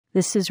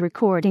This is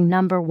recording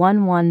number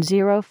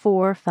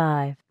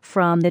 11045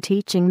 from the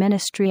teaching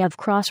ministry of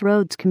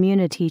Crossroads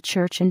Community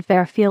Church in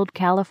Fairfield,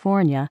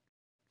 California.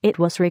 It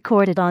was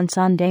recorded on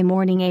Sunday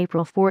morning,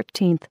 April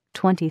 14th,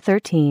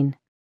 2013.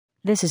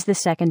 This is the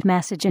second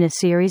message in a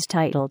series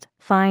titled,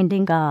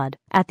 Finding God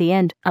at the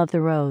End of the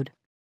Road.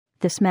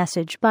 This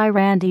message by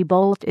Randy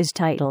Boldt is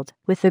titled,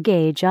 With the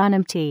Gauge on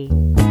Empty.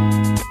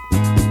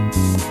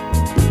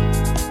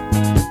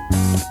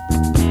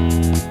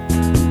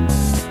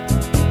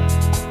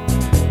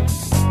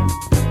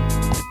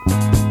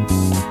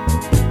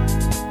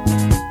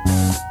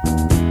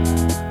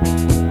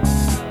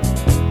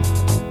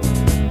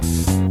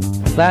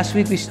 Last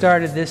week we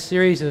started this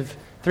series of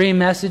 3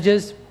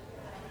 messages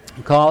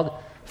called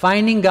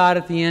Finding God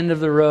at the End of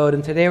the Road,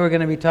 and today we're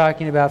going to be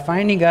talking about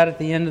finding God at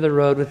the end of the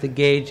road with the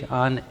gauge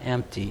on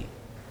empty.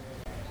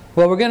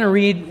 Well, we're going to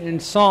read in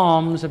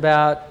Psalms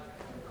about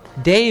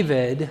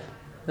David,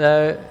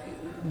 the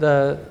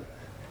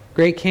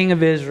great king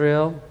of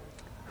Israel,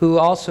 who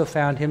also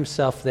found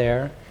himself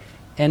there,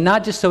 and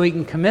not just so we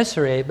can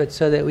commiserate, but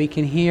so that we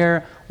can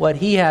hear what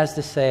he has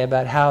to say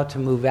about how to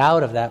move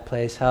out of that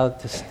place, how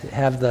to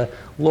have the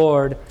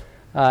Lord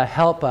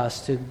help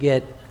us to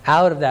get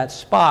out of that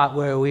spot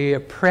where we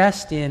are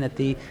pressed in at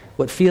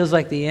what feels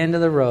like the end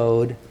of the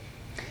road.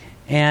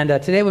 And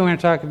today we're going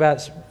to talk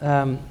about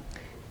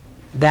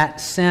that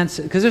sense,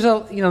 because there's a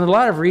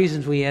lot of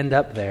reasons we end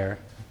up there,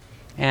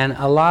 and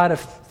a lot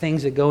of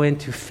things that go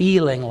into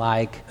feeling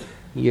like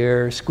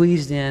you're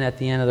squeezed in at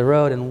the end of the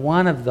road. And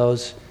one of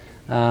those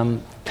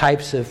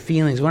types of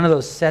feelings, one of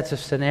those sets of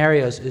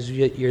scenarios, is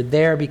you're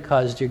there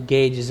because your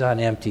gauge is on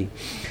empty.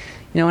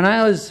 When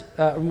I was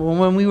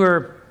when we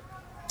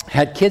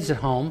had kids at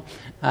home,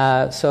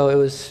 so it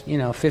was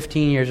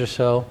 15 years or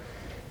so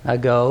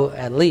ago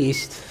at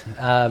least.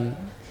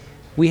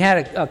 We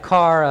had a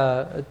car,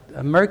 a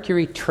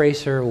Mercury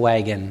Tracer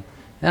wagon.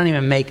 They don't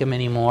even make them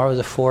anymore. It was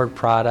a Ford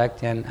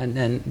product,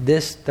 and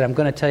this that I'm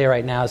going to tell you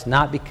right now is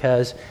not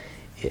because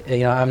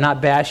I'm not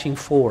bashing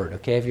Ford.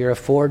 Okay, if you're a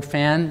Ford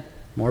fan,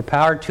 more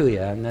power to you,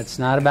 and that's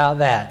not about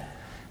that.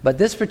 But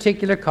this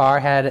particular car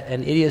had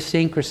an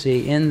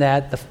idiosyncrasy in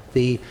that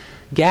the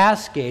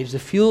gas gauge, the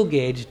fuel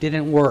gauge,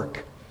 didn't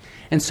work.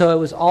 And so it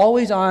was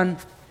always on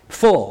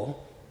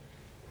full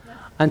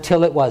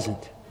until it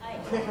wasn't.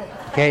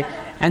 Okay?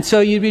 And so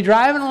you'd be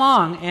driving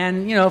along,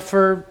 and,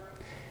 for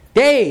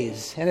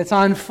days, and it's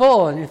on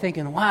full, and you're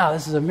thinking, wow,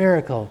 this is a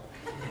miracle.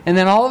 And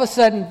then all of a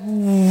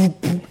sudden,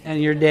 and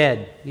you're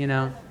dead,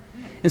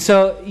 And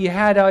so you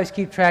had to always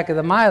keep track of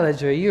the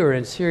mileage, or you were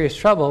in serious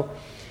trouble.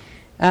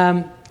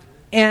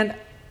 And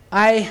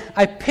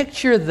I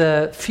picture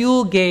the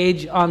fuel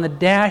gauge on the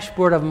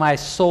dashboard of my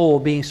soul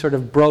being sort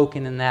of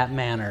broken in that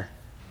manner.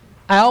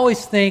 I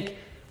always think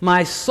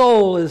my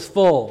soul is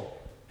full.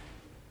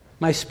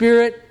 My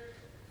spirit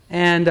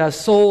and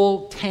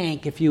soul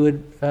tank, if you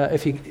would,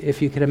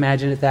 if you could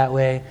imagine it that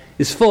way,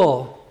 is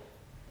full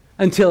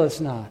until it's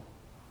not.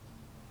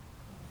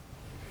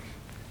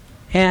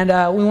 And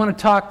we want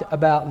to talk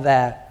about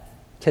that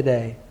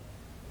today.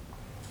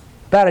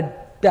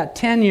 About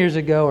 10 years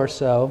ago or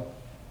so,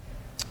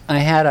 I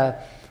had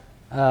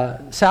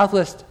a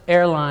Southwest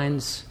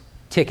Airlines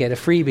ticket, a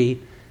freebie,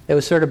 that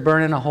was sort of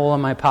burning a hole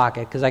in my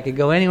pocket because I could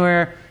go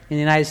anywhere in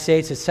the United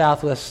States that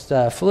Southwest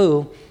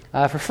flew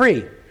for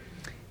free.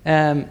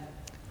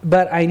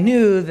 But I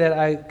knew that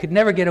I could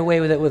never get away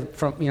with it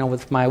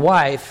with my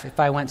wife if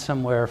I went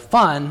somewhere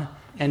fun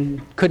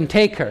and couldn't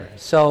take her.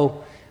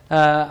 So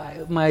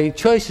my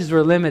choices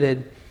were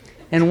limited,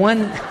 and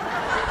one.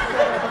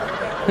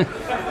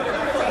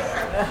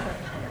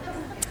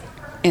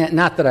 And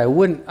not that I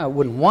wouldn't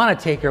want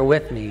to take her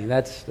with me.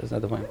 That's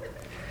not the point.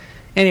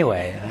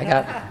 Anyway,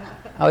 I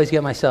always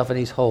get myself in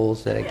these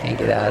holes that I can't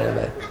get out of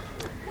it.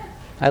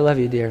 I love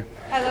you, dear.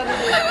 I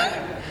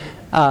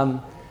love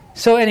you.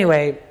 So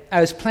anyway,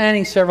 I was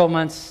planning several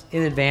months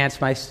in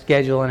advance my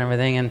schedule and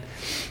everything, and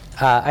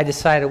I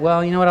decided,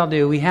 well, you know what I'll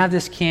do? We have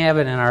this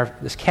cabin in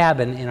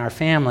our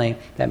family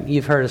that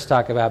you've heard us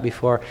talk about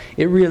before.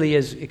 It really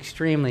is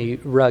extremely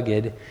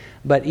rugged,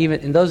 but even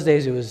in those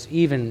days, it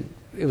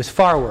was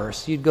far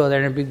worse. You'd go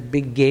there and there'd be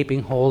big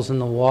gaping holes in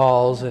the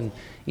walls, and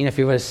if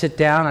you were to sit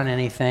down on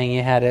anything,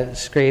 you had to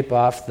scrape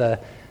off the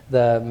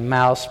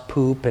mouse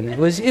poop, and it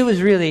was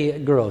really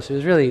gross. It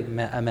was really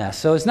a mess.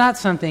 So it's not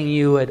something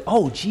you would,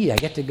 I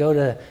get to go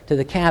to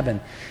the cabin,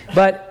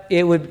 but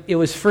it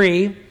was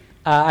free.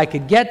 I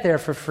could get there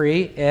for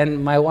free,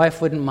 and my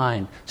wife wouldn't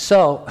mind.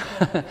 So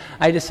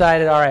I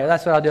decided, all right,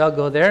 that's what I'll do. I'll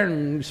go there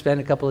and spend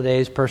a couple of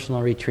days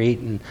personal retreat,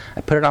 and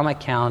I put it on my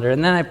calendar,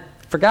 and then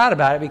I forgot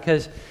about it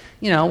because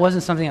it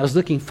wasn't something I was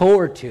looking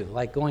forward to,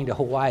 like going to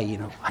Hawaii.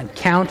 I'm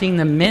counting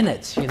the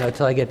minutes,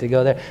 till I get to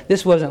go there.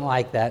 This wasn't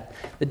like that.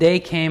 The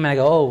day came, and I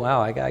go, oh, wow,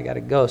 I got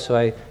to go. So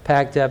I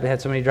packed up and had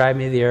somebody drive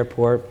me to the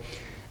airport,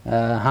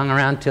 hung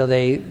around till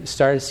they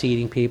started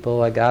seating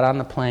people. I got on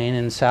the plane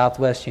in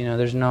Southwest,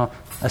 there's no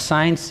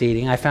assigned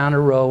seating. I found a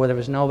row where there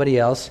was nobody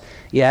else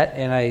yet,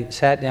 and I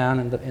sat down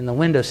in the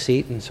window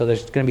seat, and so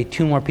there's going to be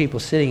 2 more people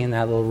sitting in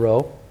that little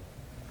row.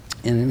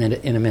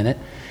 in a minute.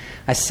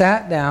 I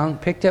sat down,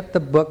 picked up the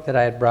book that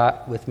I had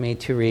brought with me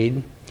to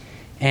read,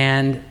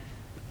 and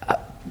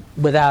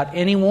without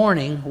any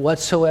warning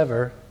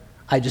whatsoever,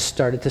 I just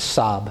started to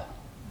sob.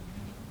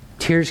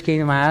 Tears came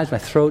to my eyes, my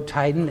throat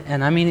tightened,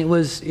 and I mean it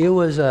was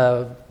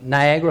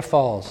Niagara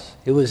Falls.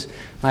 It was,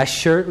 my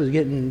shirt was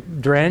getting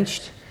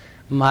drenched,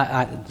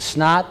 my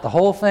snot, the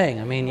whole thing.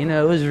 I mean,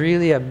 it was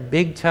really a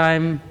big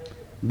time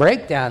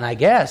breakdown, I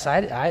guess.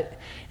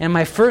 And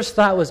my first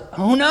thought was,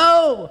 oh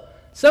no,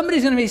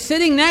 somebody's going to be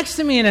sitting next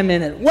to me in a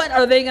minute. What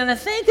are they going to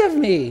think of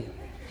me?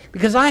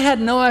 Because I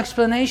had no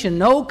explanation,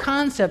 no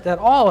concept at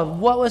all of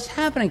what was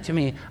happening to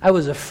me. I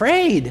was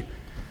afraid.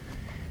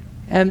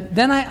 And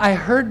then I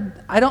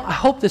heard, I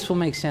hope this will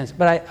make sense,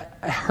 but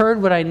I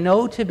heard what I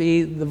know to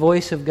be the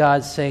voice of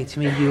God saying to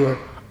me, you are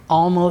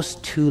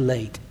almost too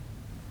late.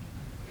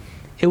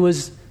 He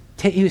was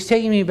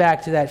taking me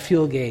back to that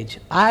fuel gauge.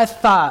 I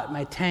thought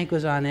my tank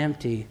was on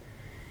empty.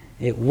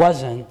 It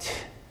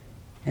wasn't,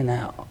 and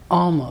I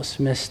almost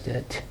missed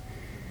it.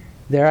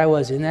 There I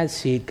was in that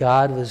seat.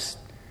 God was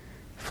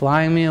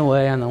flying me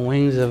away on the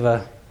wings of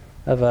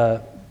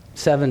a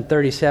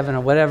 737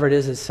 or whatever it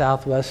is that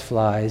Southwest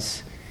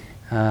flies,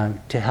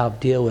 to help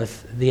deal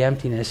with the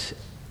emptiness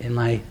in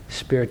my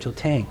spiritual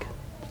tank,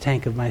 the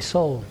tank of my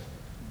soul.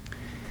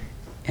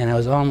 And I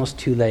was almost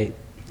too late.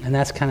 And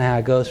that's kind of how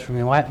it goes for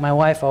me. My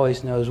wife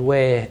always knows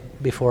way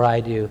before I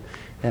do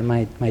that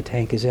my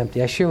tank is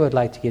empty. I sure would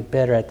like to get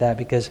better at that,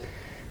 because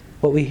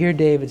what we hear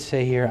David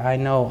say here, I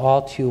know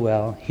all too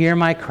well. Hear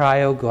my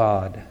cry, O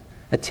God.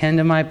 Attend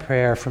to my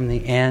prayer from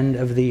the end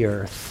of the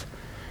earth.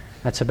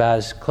 That's about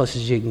as close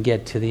as you can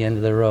get to the end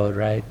of the road,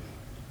 right?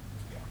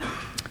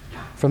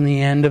 From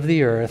the end of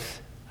the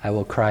earth, I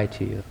will cry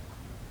to you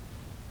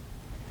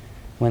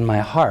when my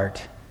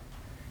heart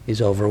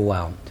is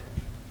overwhelmed.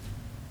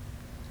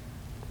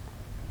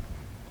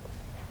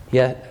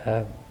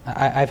 Yet,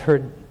 I've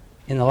heard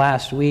in the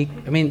last week,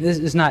 I mean, this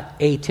is not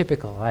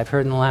atypical. I've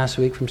heard in the last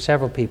week from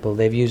several people,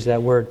 they've used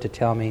that word to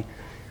tell me,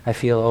 I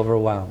feel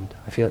overwhelmed.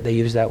 They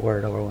use that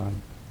word, overwhelmed.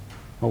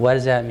 Well, what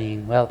does that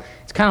mean? Well,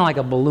 it's kind of like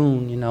a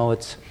balloon,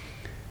 it's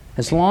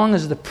as long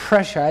as the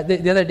pressure...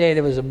 The other day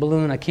there was a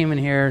balloon. I came in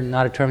here in the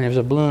auditorium. There was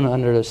a balloon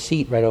under the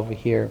seat right over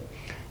here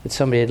that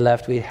somebody had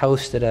left. We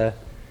hosted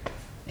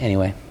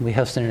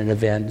an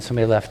event.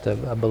 Somebody left a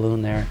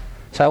balloon there.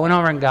 So I went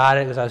over and got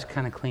it because I was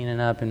kind of cleaning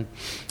up, and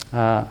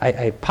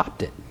I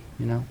popped it,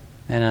 and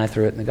I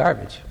threw it in the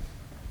garbage.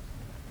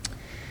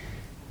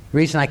 The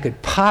reason I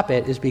could pop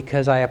it is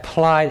because I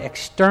applied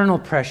external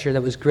pressure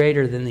that was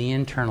greater than the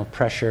internal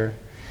pressure,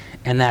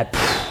 and that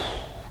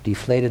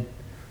deflated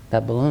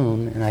that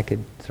balloon, and I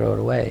could throw it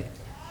away.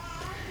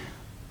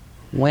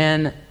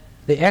 When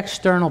the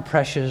external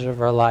pressures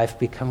of our life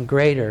become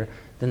greater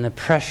than the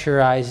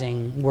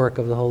pressurizing work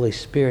of the Holy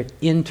Spirit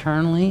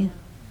internally,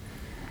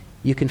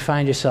 you can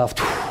find yourself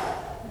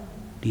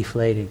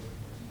deflating.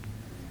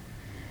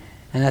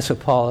 And that's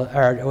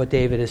what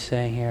David is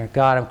saying here.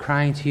 God, I'm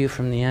crying to you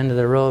from the end of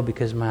the road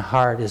because my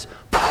heart is...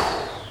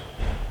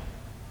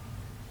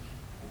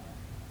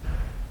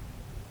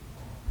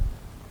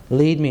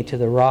 Lead me to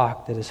the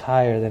rock that is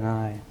higher than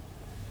I.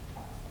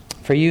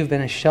 For you have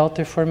been a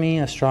shelter for me,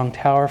 a strong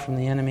tower from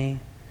the enemy.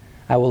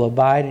 I will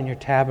abide in your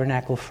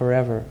tabernacle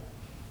forever.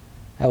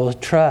 I will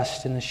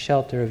trust in the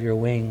shelter of your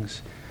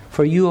wings.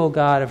 For you, O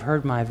God, have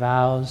heard my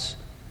vows.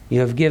 You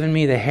have given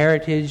me the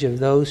heritage of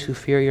those who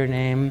fear your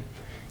name.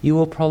 You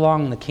will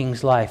prolong the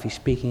king's life. He's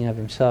speaking of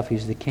himself.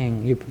 He's the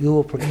king. You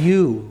will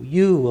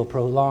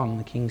prolong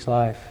the king's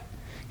life.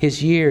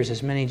 His years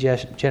as many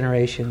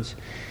generations.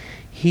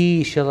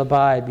 He shall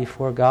abide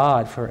before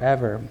God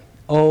forever.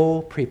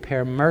 Oh,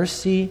 prepare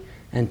mercy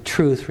and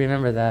truth.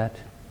 Remember that.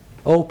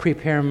 Oh,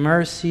 prepare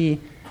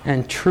mercy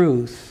and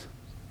truth,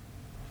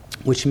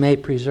 which may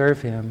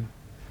preserve him.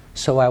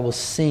 So I will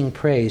sing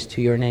praise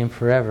to your name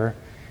forever,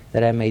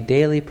 that I may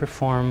daily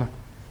perform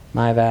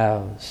my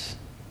vows.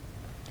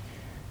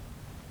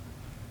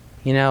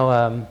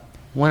 One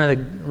of the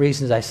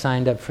reasons I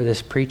signed up for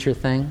this preacher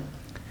thing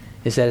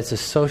is that it's a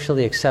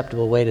socially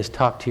acceptable way to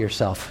talk to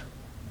yourself.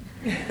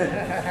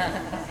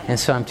 And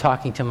so I'm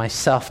talking to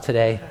myself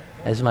today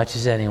as much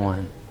as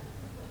anyone.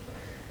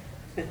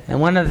 And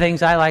one of the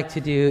things I like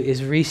to do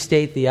is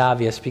restate the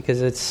obvious,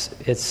 because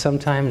it's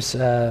sometimes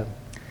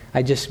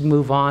I just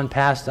move on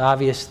past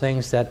obvious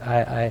things that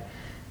I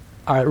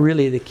are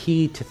really the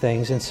key to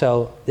things. And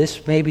so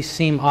this maybe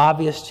seem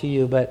obvious to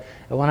you, but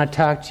I want to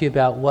talk to you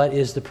about what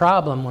is the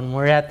problem when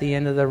we're at the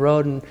end of the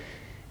road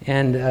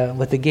and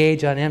with the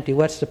gauge on empty.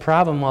 What's the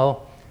problem?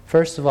 Well,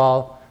 first of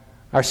all,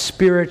 our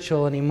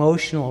spiritual and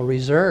emotional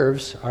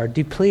reserves are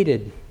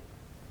depleted.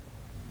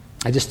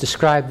 I just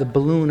described the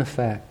balloon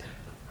effect.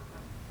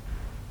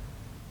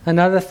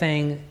 Another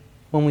thing,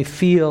 when we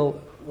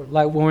feel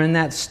like we're in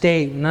that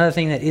state, another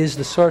thing that is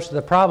the source of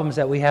the problem is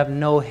that we have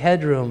no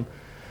headroom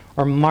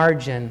or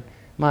margin.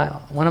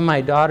 One of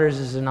my daughters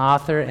is an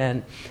author,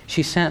 and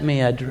she sent me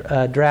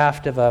a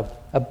draft of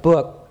a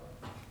book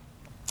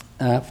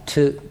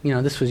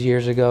this was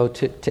years ago,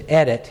 to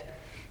edit.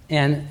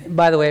 And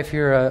by the way, if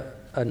you're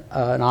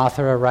an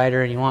author or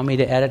writer and you want me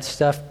to edit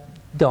stuff,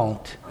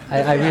 don't.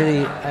 I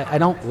really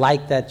don't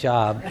like that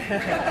job.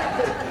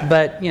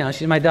 But,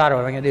 she's my daughter.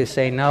 What am I going to do?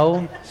 Say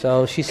no?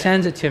 So she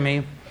sends it to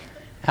me.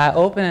 I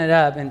open it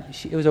up, and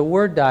it was a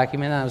Word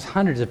document. And it was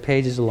hundreds of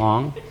pages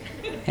long.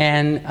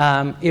 And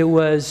it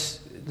was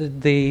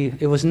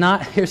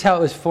not, here's how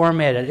it was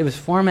formatted. It was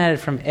formatted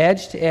from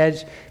edge to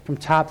edge, from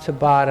top to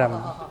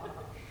bottom.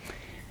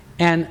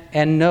 And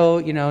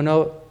no,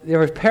 there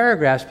were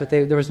paragraphs, but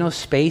there was no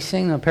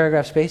spacing, no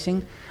paragraph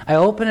spacing. I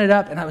opened it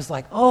up, and I was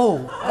like,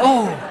 oh,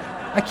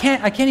 I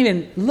can't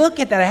even look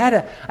at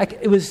that.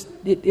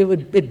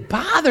 It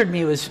bothered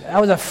me. I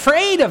was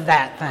afraid of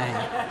that thing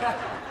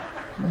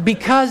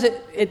because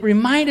it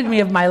reminded me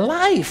of my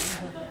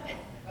life.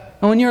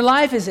 And when your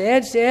life is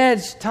edge to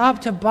edge,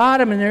 top to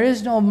bottom, and there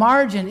is no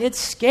margin, it's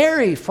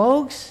scary,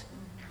 folks.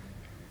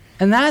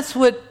 And that's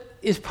what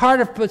is part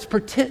of what's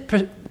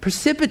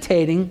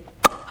precipitating,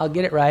 I'll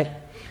get it right,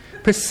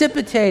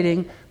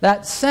 precipitating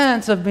that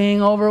sense of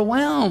being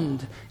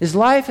overwhelmed. His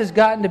life has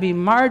gotten to be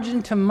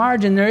margin to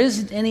margin. There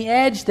isn't any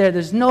edge there.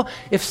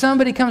 If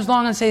somebody comes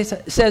along and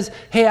says,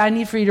 hey, I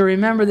need for you to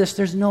remember this,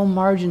 there's no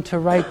margin to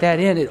write that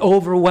in. It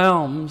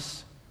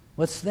overwhelms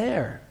what's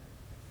there.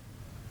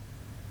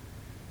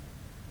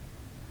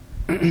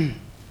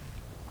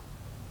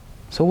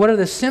 So what are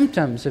the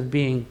symptoms of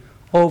being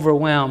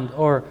overwhelmed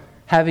or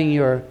having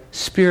your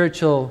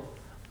spiritual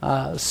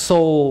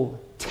soul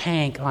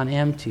tank on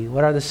empty?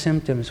 What are the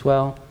symptoms?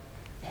 Well,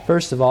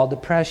 first of all,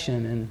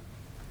 depression.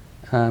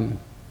 And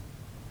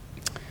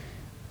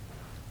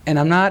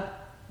I'm not,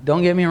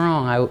 don't get me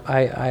wrong,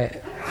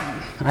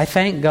 I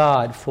thank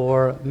God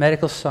for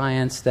medical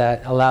science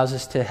that allows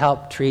us to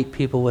help treat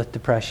people with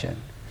depression.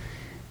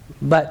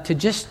 But to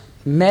just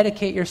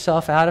medicate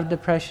yourself out of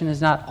depression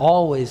is not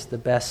always the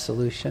best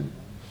solution.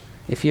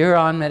 If you're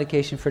on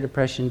medication for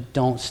depression,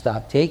 don't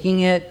stop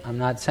taking it. I'm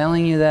not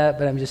telling you that,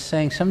 but I'm just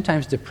saying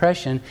sometimes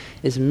depression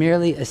is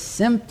merely a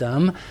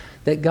symptom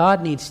that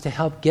God needs to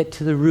help get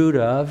to the root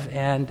of,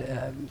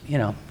 and,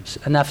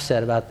 enough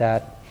said about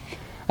that.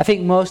 I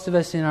think most of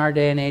us in our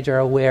day and age are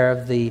aware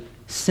of the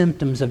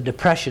symptoms of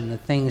depression, the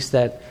things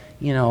that,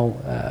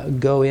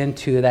 go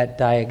into that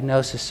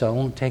diagnosis, so I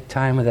won't take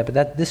time with it,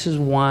 but this is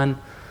one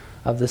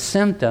of the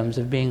symptoms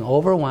of being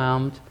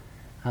overwhelmed,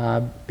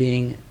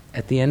 being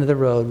at the end of the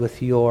road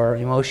with your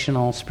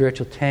emotional,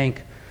 spiritual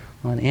tank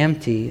on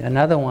empty.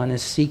 Another one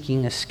is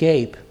seeking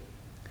escape.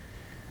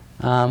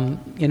 And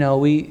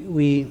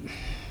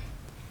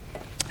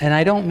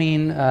I don't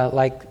mean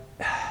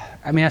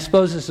I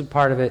suppose this is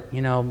part of it,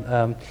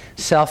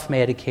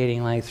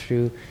 self-medicating, like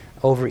through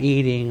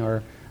overeating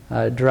or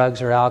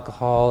drugs or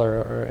alcohol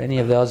or any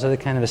of those other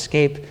kind of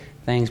escape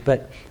things.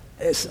 But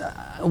it's,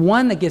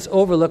 one that gets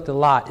overlooked a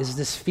lot is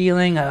this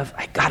feeling of,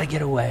 I got to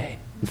get away.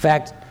 In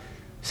fact,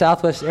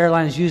 Southwest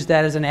Airlines used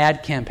that as an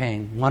ad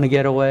campaign. Want to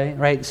get away,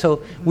 right?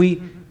 So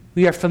we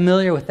are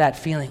familiar with that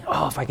feeling.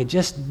 Oh, if I could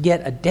just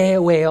get a day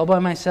away all by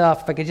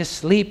myself, if I could just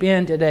sleep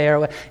in today,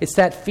 or it's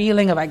that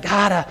feeling of I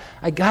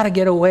gotta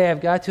get away.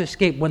 I've got to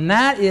escape. When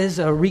that is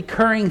a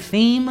recurring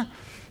theme,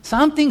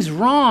 something's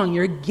wrong.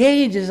 Your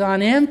gauge is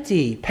on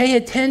empty. Pay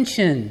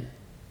attention.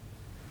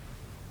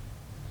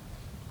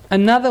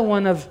 Another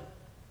one of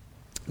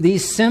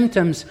these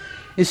symptoms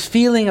is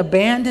feeling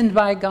abandoned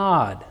by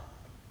God.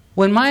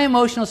 When my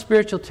emotional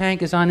spiritual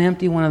tank is on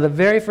empty, one of the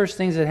very first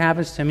things that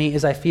happens to me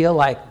is I feel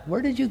like,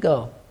 where did you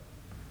go?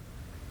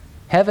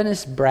 Heaven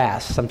is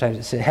brass. Sometimes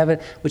it says heaven,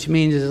 which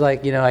means is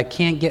like, I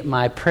can't get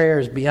my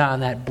prayers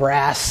beyond that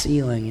brass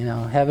ceiling.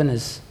 Heaven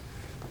is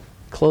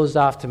closed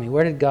off to me.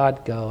 Where did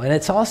God go? And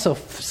it's also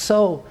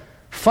so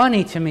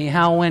funny to me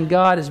how when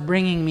God is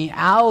bringing me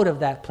out of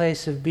that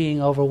place of being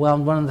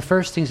overwhelmed, one of the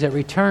first things that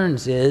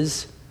returns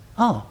is,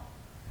 oh,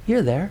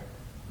 you're there.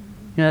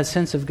 That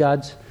sense of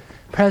God's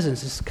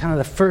presence is kind of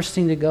the first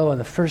thing to go and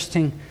the first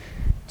thing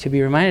to be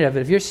reminded of.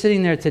 But if you're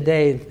sitting there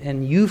today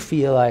and you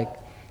feel like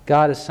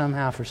God has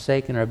somehow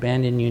forsaken or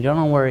abandoned you, don't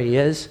know where He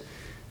is,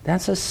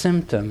 that's a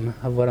symptom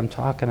of what I'm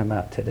talking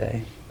about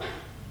today.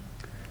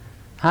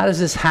 How does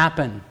this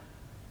happen?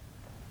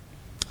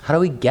 How do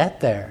we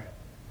get there?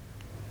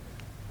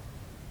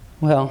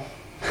 Well,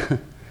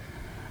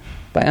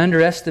 by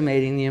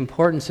underestimating the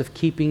importance of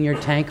keeping your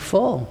tank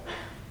full.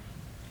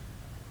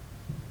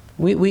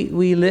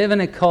 We live in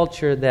a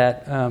culture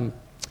that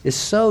is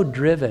so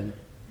driven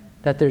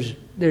that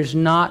there's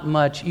not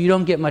much, you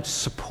don't get much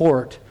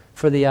support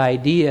for the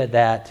idea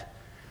that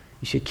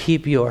you should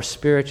keep your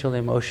spiritual,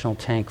 emotional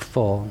tank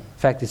full. In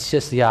fact, it's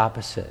just the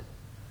opposite.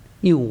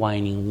 You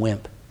whining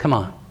wimp. Come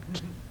on.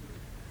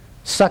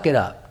 Suck it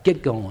up.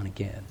 Get going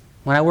again.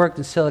 When I worked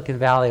in Silicon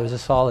Valley, it was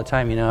this all the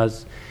time. It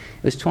was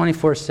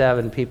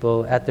 24/7,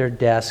 people at their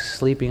desks,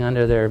 sleeping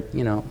under their,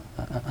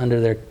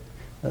 under their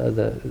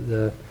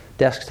the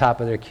desktop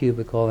of their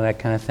cubicle and that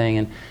kind of thing.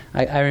 And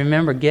I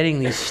remember getting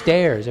these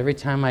stares every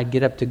time I'd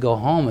get up to go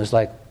home. It was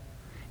like,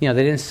 they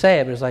didn't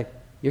say it, but it was like,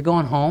 you're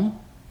going home?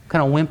 What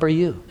kind of wimp are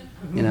you?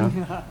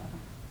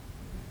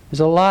 There's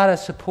a lot of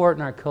support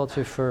in our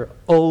culture for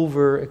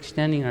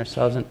overextending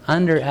ourselves and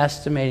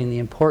underestimating the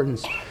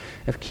importance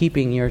of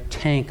keeping your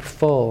tank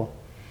full.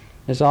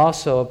 There's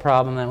also a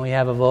problem that we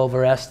have of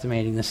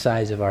overestimating the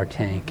size of our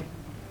tank.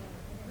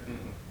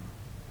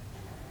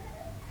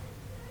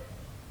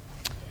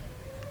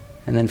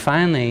 And then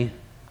finally,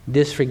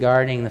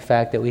 disregarding the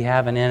fact that we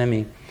have an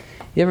enemy.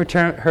 You ever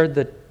heard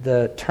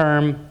the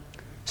term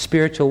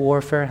spiritual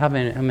warfare? How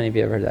many of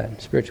you ever heard that?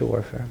 Spiritual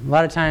warfare. A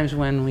lot of times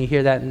when we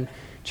hear that in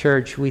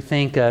church, we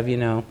think of,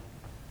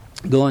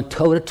 going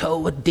toe-to-toe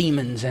with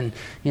demons, and,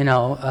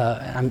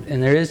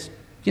 and there is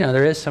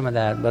some of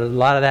that, but a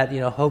lot of that,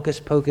 hocus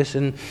pocus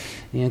and,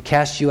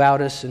 cast you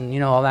out us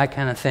and, all that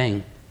kind of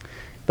thing.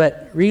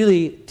 But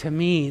really, to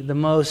me, the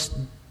most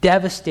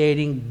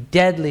devastating,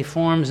 deadly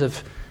forms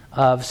of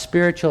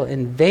spiritual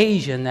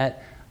invasion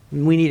that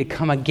we need to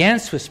come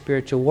against with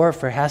spiritual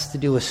warfare has to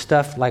do with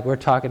stuff like we're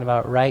talking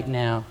about right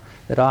now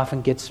that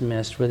often gets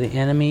missed, where the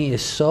enemy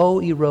is so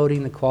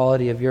eroding the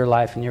quality of your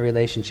life and your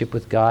relationship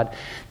with God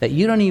that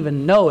you don't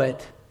even know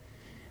it,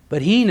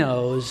 but he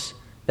knows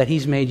that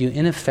he's made you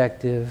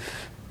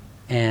ineffective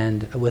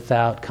and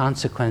without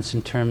consequence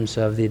in terms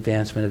of the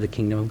advancement of the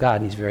kingdom of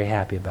God, and he's very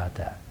happy about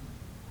that.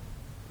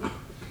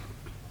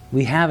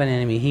 We have an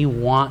enemy. He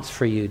wants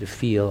for you to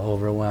feel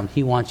overwhelmed.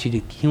 He wants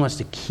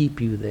to keep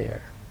you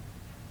there.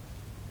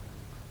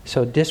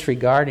 So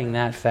disregarding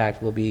that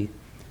fact will be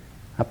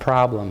a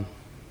problem.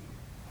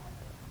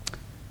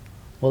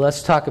 Well,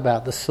 let's talk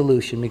about the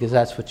solution, because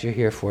that's what you're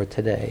here for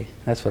today.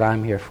 That's what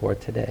I'm here for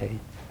today.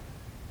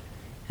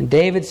 And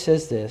David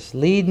says this,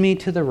 "Lead me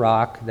to the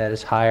rock that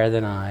is higher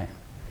than I."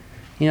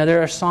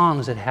 There are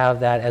songs that have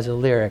that as a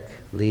lyric.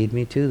 Lead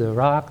me to the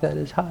rock that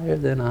is higher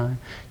than I.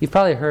 You've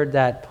probably heard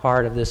that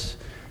part of this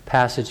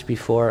passage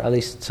before, at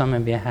least some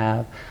of you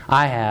have.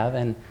 I have,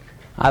 and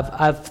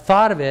I've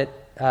thought of it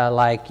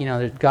like,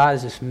 that God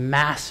is this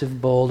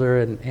massive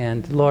boulder,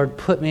 and Lord,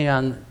 put me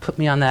on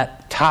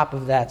that top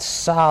of that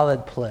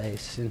solid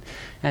place.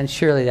 And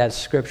surely that's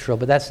scriptural,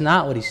 but that's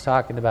not what he's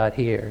talking about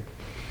here.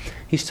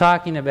 He's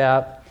talking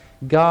about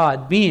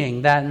God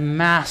being that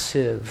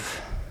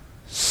massive,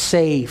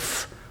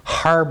 safe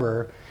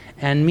harbor,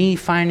 and me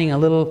finding a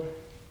little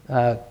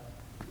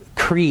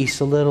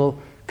crease, a little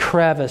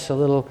crevice, a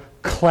little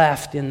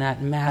cleft in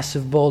that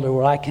massive boulder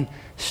where I can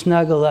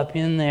snuggle up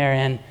in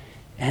there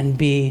and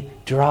be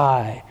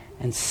dry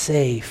and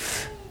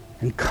safe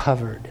and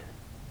covered.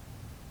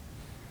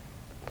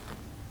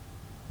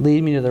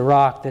 Lead me to the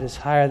rock that is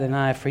higher than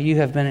I, for you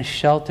have been a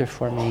shelter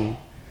for me,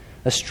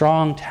 a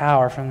strong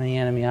tower from the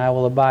enemy. I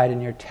will abide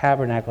in your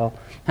tabernacle.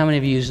 How many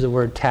of you used the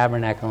word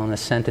tabernacle in a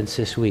sentence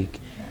this week?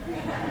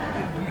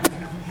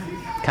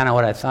 Kind of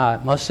what I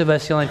thought. Most of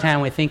us, the only time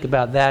we think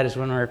about that is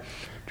when we're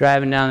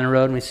driving down the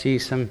road and we see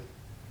some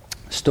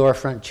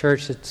storefront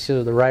church that's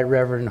the Right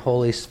Reverend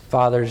Holy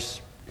Father's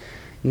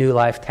New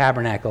Life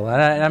Tabernacle.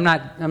 And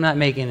I'm not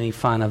making any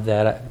fun of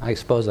that. I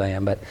suppose I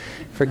am, but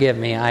forgive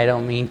me. I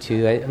don't mean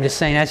to. I'm just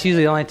saying that's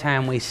usually the only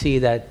time we see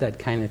that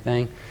kind of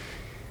thing.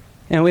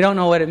 And we don't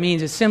know what it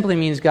means. It simply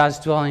means God's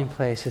dwelling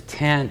place, a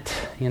tent,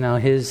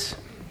 His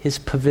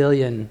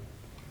pavilion.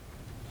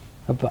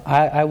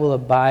 I will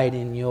abide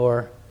in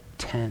your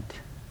tent.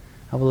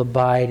 I will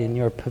abide in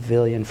your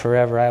pavilion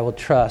forever. I will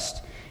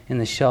trust in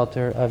the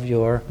shelter of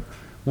your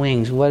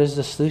wings. What is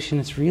the solution?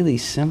 It's really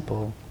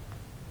simple.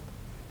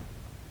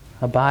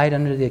 Abide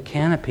under the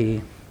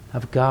canopy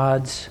of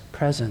God's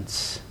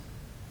presence.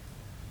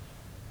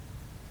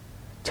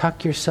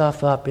 Tuck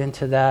yourself up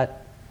into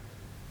that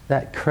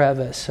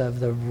crevice of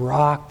the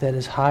rock that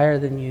is higher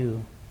than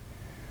you,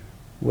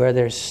 where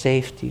there's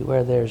safety,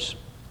 where there's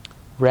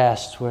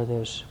rest, where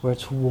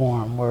it's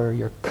warm, where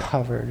you're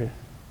covered.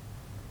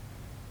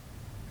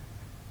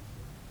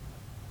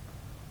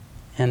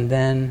 And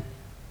then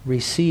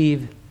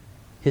receive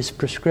His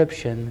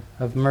prescription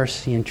of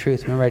mercy and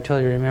truth. Remember, I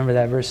told you to remember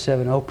that verse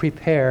 7. Oh,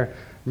 prepare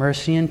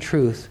mercy and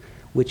truth,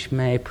 which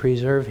may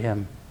preserve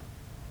him.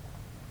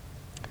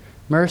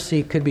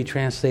 Mercy could be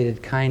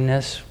translated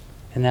kindness,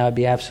 and that would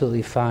be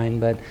absolutely fine.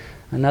 But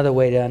another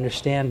way to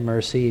understand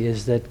mercy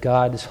is that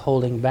God is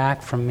holding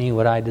back from me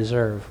what I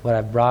deserve, what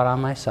I've brought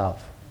on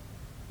myself.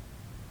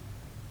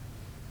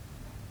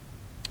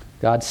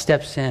 God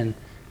steps in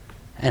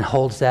and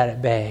holds that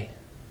at bay.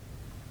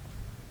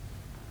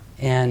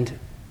 And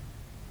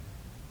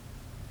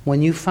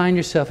when you find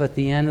yourself at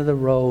the end of the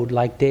road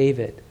like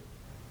David,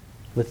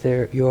 with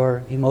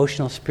your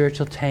emotional,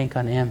 spiritual tank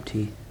on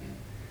empty,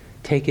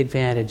 take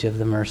advantage of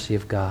the mercy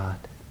of God.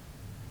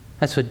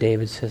 That's what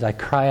David says. I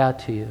cry out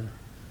to you.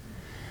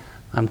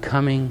 I'm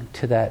coming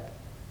to that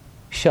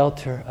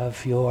shelter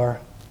of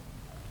your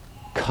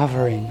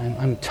covering.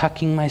 I'm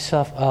tucking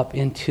myself up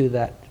into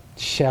that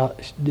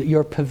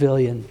your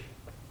pavilion,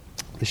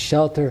 the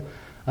shelter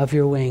of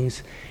your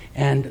wings.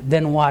 And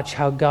then watch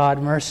how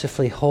God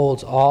mercifully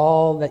holds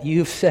all that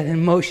you've set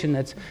in motion.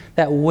 That's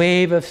that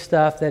wave of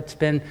stuff that's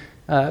been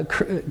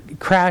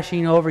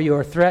crashing over you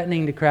or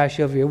threatening to crash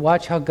over you.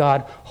 Watch how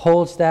God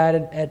holds that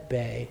at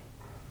bay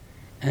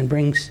and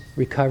brings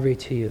recovery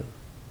to you.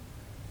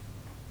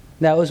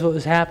 That was what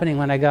was happening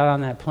when I got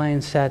on that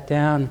plane, sat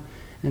down,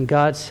 and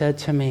God said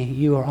to me,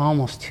 "You are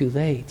almost too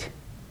late.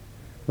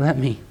 Let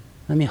me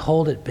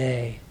hold it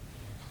bay.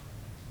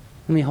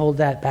 Let me hold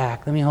that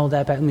back. Let me hold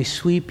that back. Let me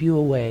sweep you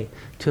away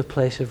to a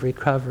place of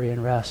recovery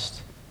and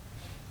rest."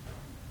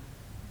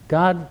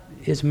 God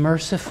is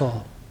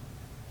merciful,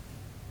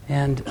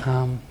 and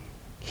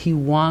He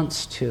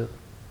wants to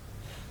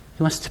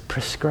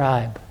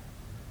prescribe.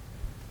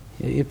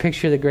 You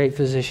picture the great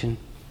physician.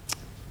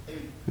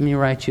 Let me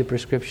write you a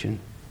prescription.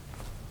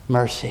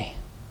 Mercy.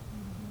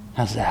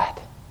 How's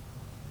that?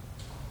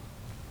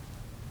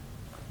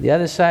 The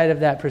other side of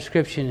that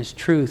prescription is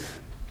truth.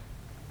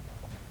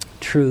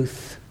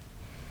 Truth.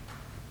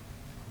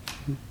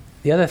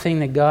 The other thing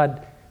that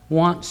God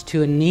wants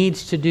to and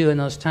needs to do in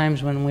those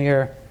times when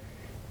we're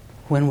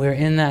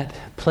in that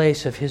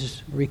place of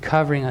His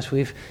recovering us,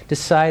 we've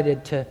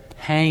decided to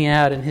hang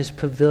out in His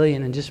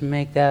pavilion and just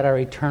make that our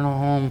eternal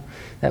home,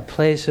 that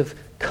place of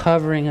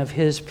covering of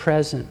His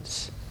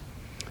presence.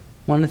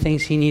 One of the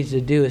things He needs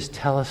to do is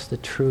tell us the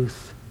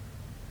truth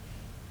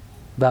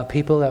about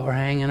people that we're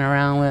hanging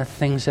around with,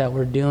 things that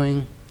we're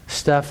doing,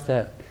 stuff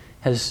that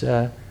has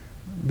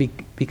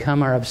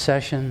become our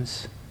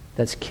obsessions,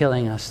 that's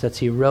killing us,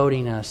 that's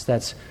eroding us,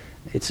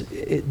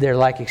 they're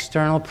like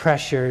external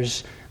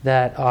pressures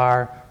that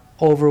are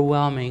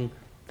overwhelming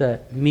the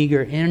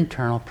meager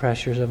internal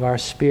pressures of our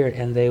spirit,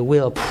 and they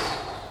will.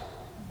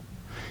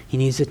 He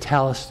needs to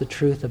tell us the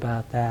truth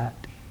about that,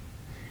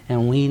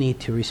 and we need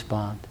to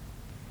respond.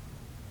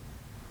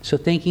 So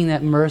thinking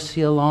that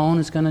mercy alone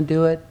is going to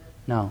do it,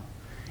 no.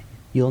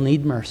 You'll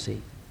need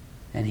mercy,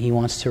 and He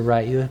wants to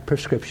write you a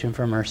prescription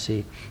for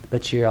mercy,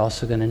 but you're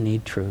also going to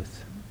need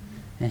truth.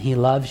 And He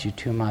loves you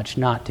too much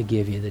not to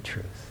give you the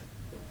truth.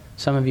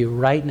 Some of you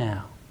right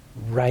now,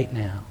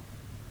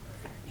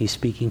 He's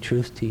speaking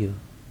truth to you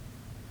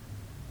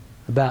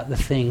about the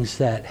things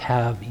that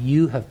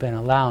you have been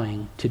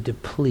allowing to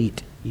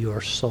deplete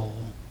your soul.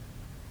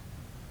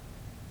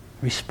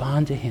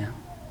 Respond to Him.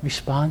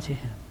 Respond to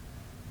Him.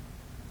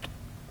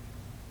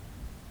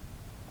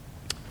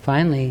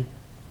 Finally,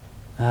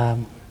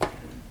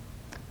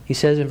 He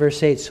says in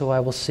verse 8, "So I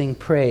will sing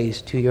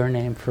praise to your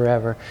name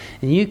forever."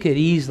 And you could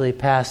easily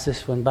pass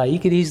this one by. You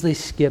could easily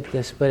skip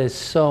this, but it's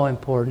so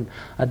important.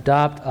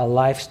 Adopt a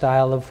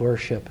lifestyle of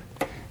worship.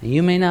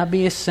 You may not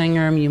be a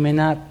singer. You may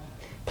not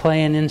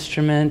play an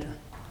instrument.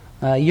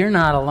 You're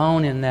not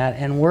alone in that.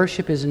 And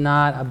worship is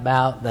not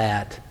about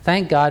that.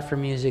 Thank God for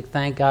music.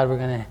 Thank God we're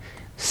going to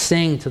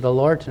sing to the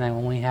Lord tonight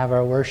when we have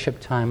our worship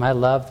time. I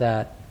love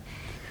that.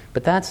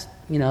 But that's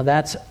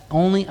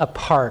only a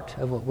part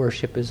of what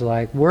worship is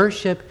like.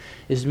 Worship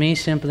is me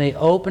simply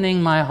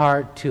opening my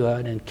heart to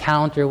an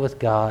encounter with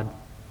God,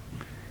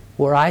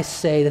 where I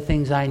say the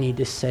things I need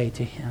to say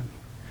to Him,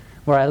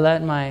 where I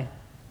let my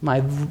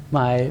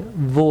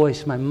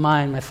voice, my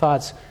mind, my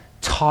thoughts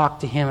talk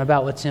to Him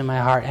about what's in my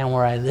heart, and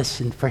where I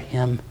listen for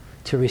Him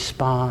to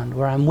respond,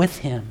 where I'm with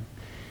Him.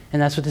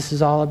 And that's what this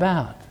is all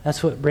about.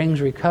 That's what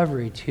brings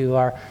recovery to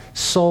our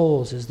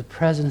souls, is the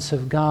presence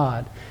of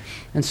God.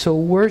 And so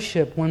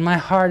worship, when my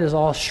heart is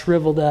all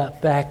shriveled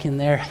up back in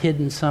there,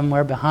 hidden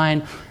somewhere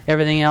behind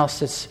everything else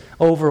that's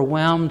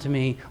overwhelmed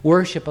me,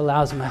 worship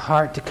allows my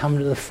heart to come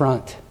to the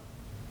front,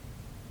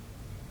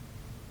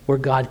 where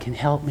God can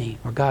help me,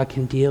 where God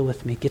can deal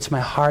with me. It gets my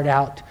heart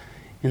out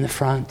in the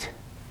front.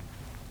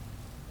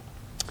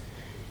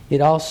 It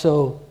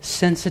also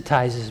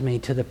sensitizes me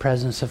to the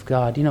presence of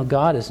God. You know,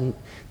 God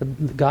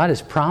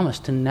has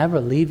promised to never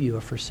leave you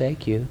or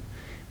forsake you.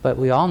 But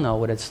we all know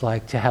what it's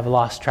like to have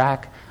lost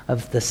track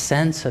of the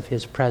sense of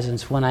His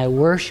presence. When I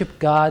worship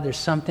God, there's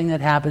something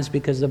that happens,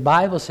 because the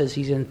Bible says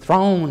He's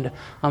enthroned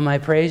on my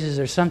praises.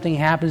 There's something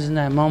happens in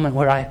that moment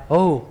where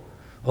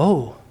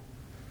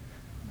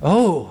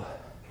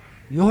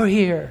you're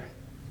here.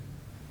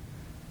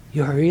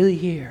 You're really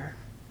here.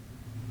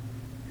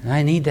 And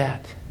I need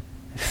that.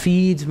 It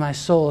feeds my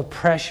soul. It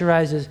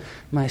pressurizes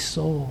my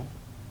soul.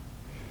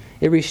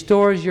 It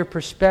restores your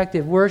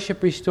perspective.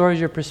 Worship restores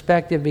your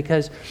perspective,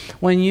 because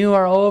when you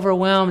are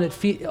overwhelmed,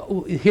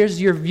 here's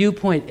your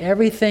viewpoint.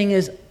 Everything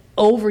is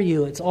over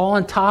you. It's all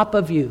on top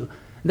of you.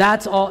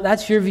 That's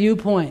your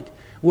viewpoint.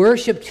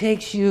 Worship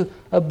takes you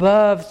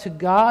above to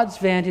God's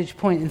vantage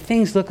point, and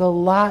things look a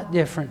lot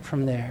different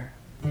from there.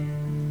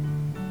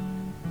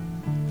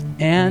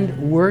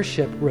 And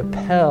worship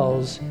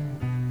repels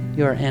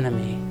your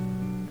enemy.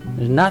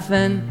 There's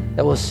nothing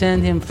that will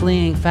send him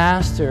fleeing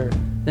faster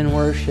than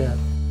worship.